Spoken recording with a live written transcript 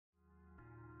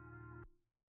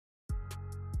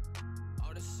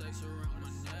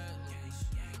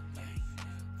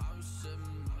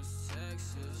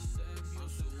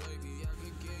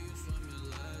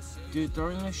Dude,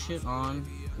 throwing this shit on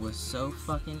was so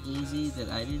fucking easy that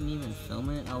I didn't even film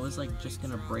it. I was like just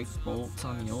gonna break bolts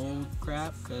on the old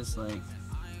crap, cause like,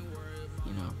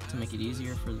 you know, to make it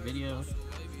easier for the video.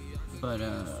 But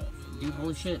dude,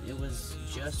 holy shit, it was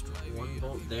just one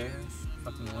bolt there,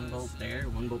 fucking one bolt there,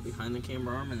 one bolt behind the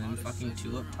camber arm, and then fucking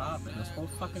two up top, and this whole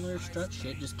fucking rear strut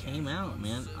shit just came out,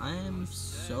 man. I am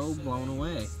so blown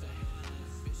away.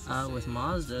 With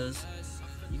Mazdas,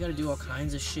 you gotta do all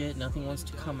kinds of shit, nothing wants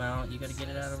to come out, you gotta get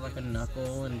it out of like a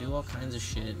knuckle and do all kinds of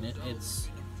shit, and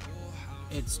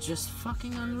it's just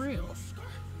fucking unreal.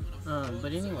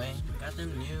 But anyway, got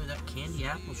them new, that candy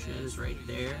apple shit is right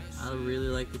there. I really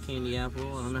like the candy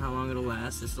apple. I don't know how long it'll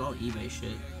last. This is all eBay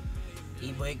shit.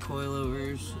 eBay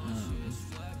coilovers.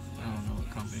 I don't know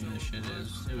what company this shit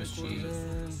is. It was cheap.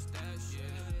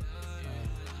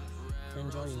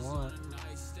 Cringe all you want.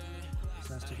 This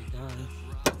has to be done.